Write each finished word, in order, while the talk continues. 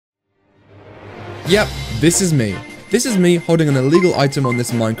Yep, this is me. This is me holding an illegal item on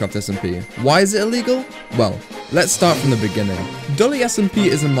this Minecraft SMP. Why is it illegal? Well, let's start from the beginning. DOLY SMP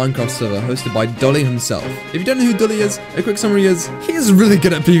is a Minecraft server hosted by Dolly himself. If you don't know who Dolly is, a quick summary is, he is really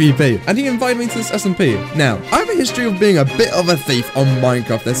good at PvP, and he invited me to this SMP. Now, I have a history of being a bit of a thief on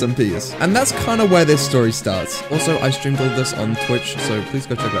Minecraft SMPs, and that's kind of where this story starts. Also, I streamed all this on Twitch, so please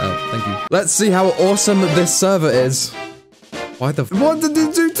go check it out. Thank you. Let's see how awesome this server is. What did he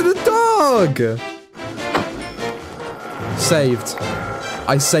do to the dog? Saved.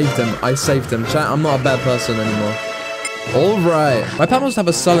 I saved him. I saved him. Chat, I'm not a bad person anymore. Alright. My plan was to have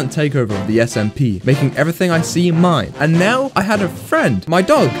a silent takeover of the SMP, making everything I see mine. And now I had a friend. My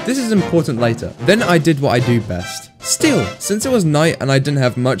dog. This is important later. Then I did what I do best. Steal. Since it was night and I didn't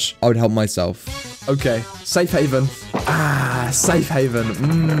have much, I would help myself. Okay. Safe haven. Ah, safe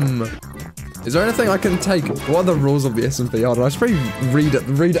haven. Is there anything I can take? What are the rules of the SMP? Hold on, I should probably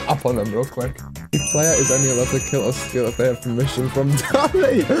read it up on them real quick. The player is only allowed to kill or steal if they have permission from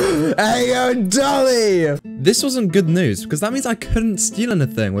Dolly. Hey, yo, Dolly! This wasn't good news, because that means I couldn't steal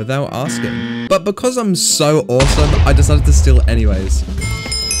anything without asking. But because I'm so awesome, I decided to steal anyways.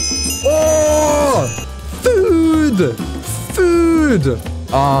 Oh! Food! Food!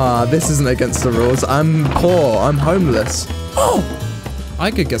 Ah, this isn't against the rules. I'm poor. I'm homeless. Oh!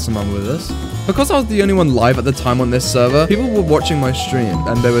 I could get some money with this. Because I was the only one live at the time on this server, people were watching my stream,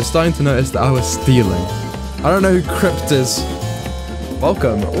 and they were starting to notice that I was stealing. I don't know who Crypt is.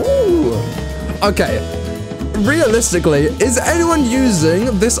 Welcome. Ooh. Okay. Realistically, is anyone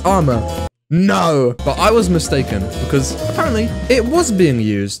using this armor? No. But I was mistaken, because apparently it was being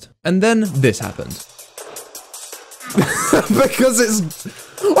used. And then this happened. Because it's...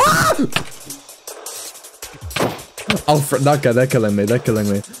 Ah! Oh, okay, they're killing me, they're killing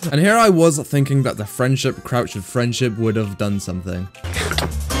me. And here I was thinking that the friendship crouch of friendship would have done something.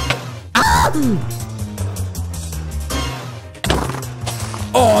 Ah!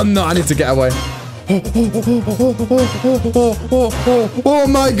 Oh no, I need to get away. Oh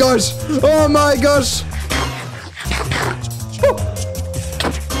my gosh, oh my gosh.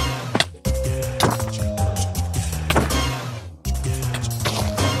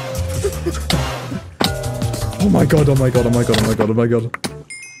 Oh my god, oh my god, oh my god, oh my god, oh my god.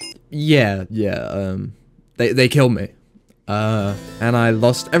 Yeah, they killed me. And I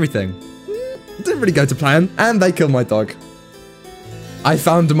lost everything. Didn't really go to plan, and they killed my dog. I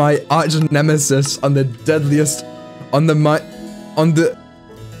found my arch nemesis on the deadliest,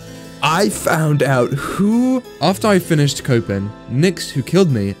 I found out who... After I finished coping, Nyx, who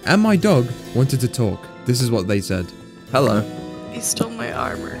killed me, and my dog wanted to talk. This is what they said. Hello. You stole my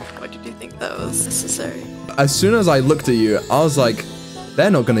armor. Why did you think that was necessary? As soon as I looked at you, I was like, they're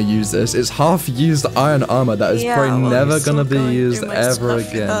not gonna use this. It's half-used iron armor that is probably never gonna be used ever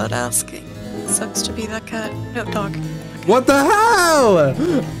again. Without asking. Sucks to be that cat. No, dog. What the hell?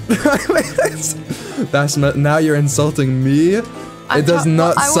 That's now you're insulting me. It does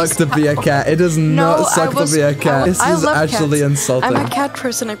not suck to be a cat. It does not suck to be a cat. This is actually insulting. I'm a cat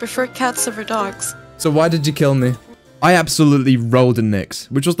person. I prefer cats over dogs. So why did you kill me? I absolutely rolled a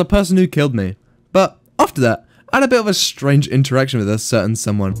Nyx, which was the person who killed me. But after that, I had a bit of a strange interaction with a certain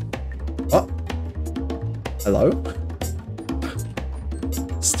someone. Oh. Hello?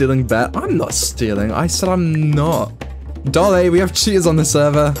 Stealing bet? I'm not stealing. I said I'm not. Dolly, we have cheaters on the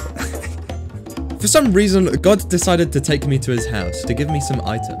server. For some reason, God decided to take me to his house to give me some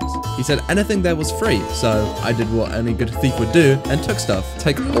items. He said anything there was free, so I did what any good thief would do and took stuff.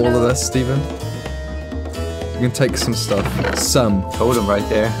 Take all of this, Steven. You can take some stuff. Some. Totem right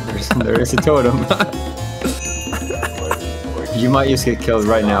there. There is a totem. You might just get killed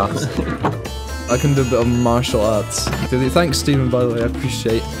right now. I can do a bit of martial arts. Thanks, Steven, by the way. I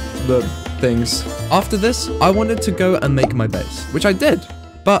appreciate the things. After this, I wanted to go and make my base, which I did.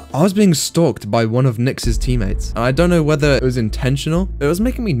 But I was being stalked by one of Nyx's teammates. And I don't know whether it was intentional. It was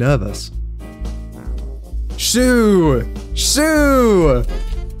making me nervous. Shoo! Shoo!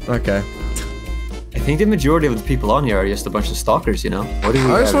 Okay. I think the majority of the people on here are just a bunch of stalkers, you know? What do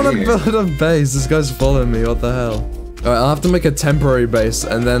we I just want to build a base. This guy's following me. What the hell? Alright, I'll have to make a temporary base,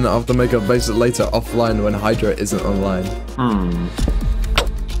 and then I'll have to make a base later offline when Hydra isn't online.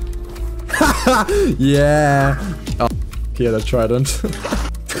 Yeah. Oh, he had a trident.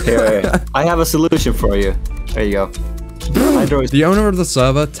 Here, I have a solution for you. There you go. The owner of the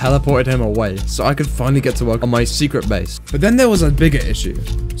server teleported him away, so I could finally get to work on my secret base. But then there was a bigger issue.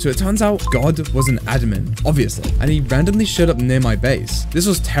 So it turns out God was an admin, obviously, and he randomly showed up near my base. This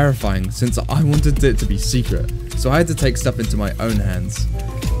was terrifying since I wanted it to be secret, so I had to take stuff into my own hands.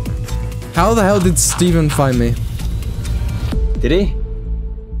 How the hell did Steven find me? Did he?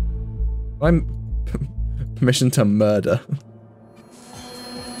 I'm Permission to murder.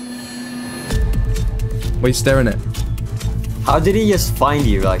 What are you staring at? How did he just find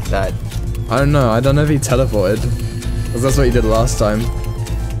you like that? I don't know. I don't know if he teleported. Because that's what he did last time.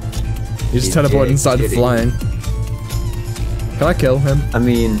 He just teleported and started flying. Can I kill him? I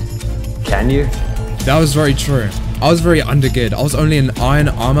mean, can you? That was very true. I was very undergeared. I was only in iron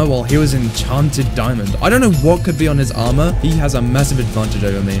armor while he was enchanted diamond. I don't know what could be on his armor. He has a massive advantage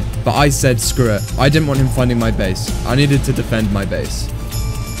over me. But I said screw it. I didn't want him finding my base. I needed to defend my base.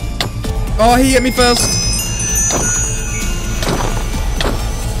 Oh, he hit me first.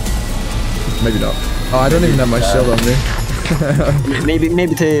 Maybe not. Oh, I don't even have my shield on me.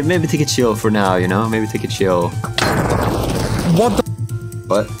 maybe take a chill for now, you know? Maybe take a chill. What the?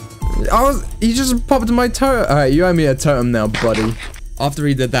 What? He just popped in my turret. Alright, you owe me a totem now, buddy. After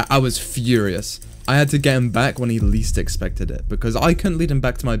he did that, I was furious. I had to get him back when he least expected it, because I couldn't lead him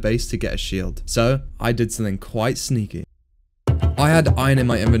back to my base to get a shield. So, I did something quite sneaky. I had iron in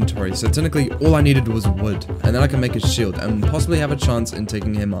my inventory, so technically all I needed was wood, and then I can make a shield and possibly have a chance in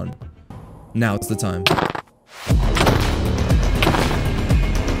taking him on. Now it's the time.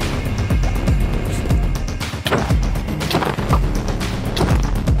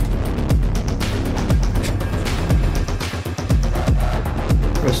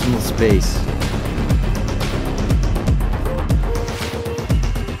 Personal space.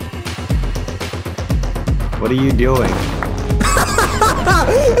 What are you doing?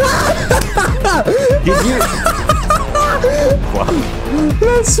 Did you? Wow.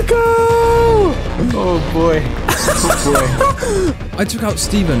 Let's go! Oh boy. Oh boy. I took out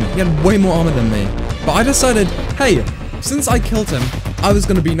Steven. He had way more armor than me. But I decided, hey, since I killed him, I was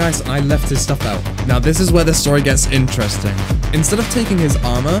gonna be nice and I left his stuff out. Now this is where the story gets interesting. Instead of taking his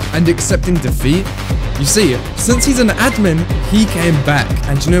armor and accepting defeat, you see, since he's an admin, he came back.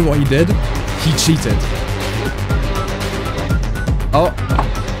 And do you know what he did? He cheated. Oh.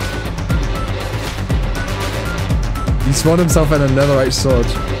 He spawned himself in a netherite sword.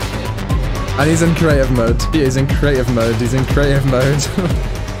 And he's in creative mode. He's in creative mode. He's in creative mode.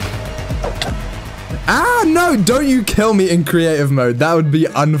 Ah, no, don't you kill me in creative mode. That would be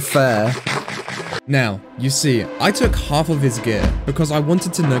unfair. Now, you see, I took half of his gear because I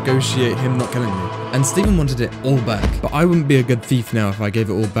wanted to negotiate him not killing me. And Steven wanted it all back. But I wouldn't be a good thief now if I gave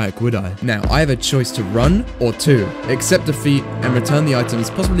it all back, would I? Now, I have a choice to run or two. Accept defeat and return the items,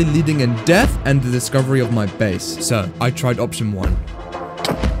 possibly leading in death and the discovery of my base. So, I tried option 1.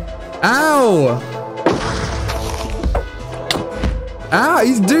 Ow! Ow,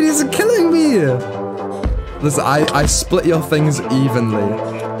 he's killing me! Listen, I split your things evenly.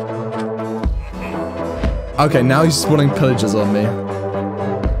 Okay, now he's spawning pillagers on me.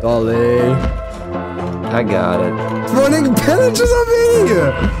 Dolly. I got it. Spawning pillagers on me!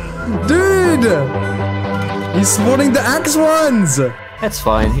 Dude! He's spawning the axe ones! That's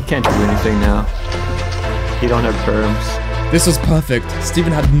fine. He can't do anything now. He don't have perms. This was perfect.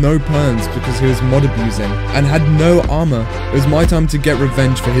 Steven had no perms because he was mod abusing and had no armor. It was my time to get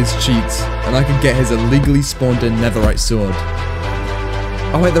revenge for his cheats, and I could get his illegally spawned in netherite sword.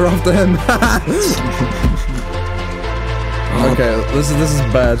 Oh wait, they're after him. Okay, this is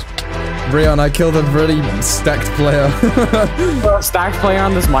bad. Brian, I killed a really stacked player. Stacked player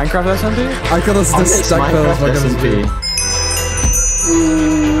on this Minecraft SMP? I killed a stacked player on this SMP.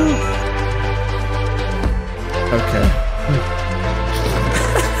 Okay.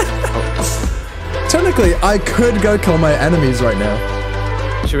 Technically, I could go kill my enemies right now.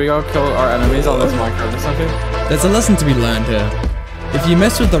 Should we go kill our enemies on this Minecraft SMP? There's a lesson to be learned here. If you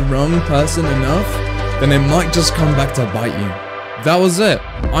mess with the wrong person enough, then it might just come back to bite you. That was it.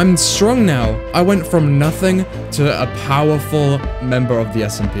 I'm strong now. I went from nothing to a powerful member of the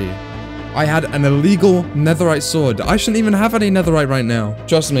SMP. I had an illegal netherite sword. I shouldn't even have any netherite right now.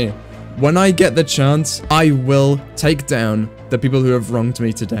 Trust me, when I get the chance, I will take down the people who have wronged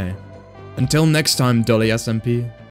me today. Until next time, DOLY SMP.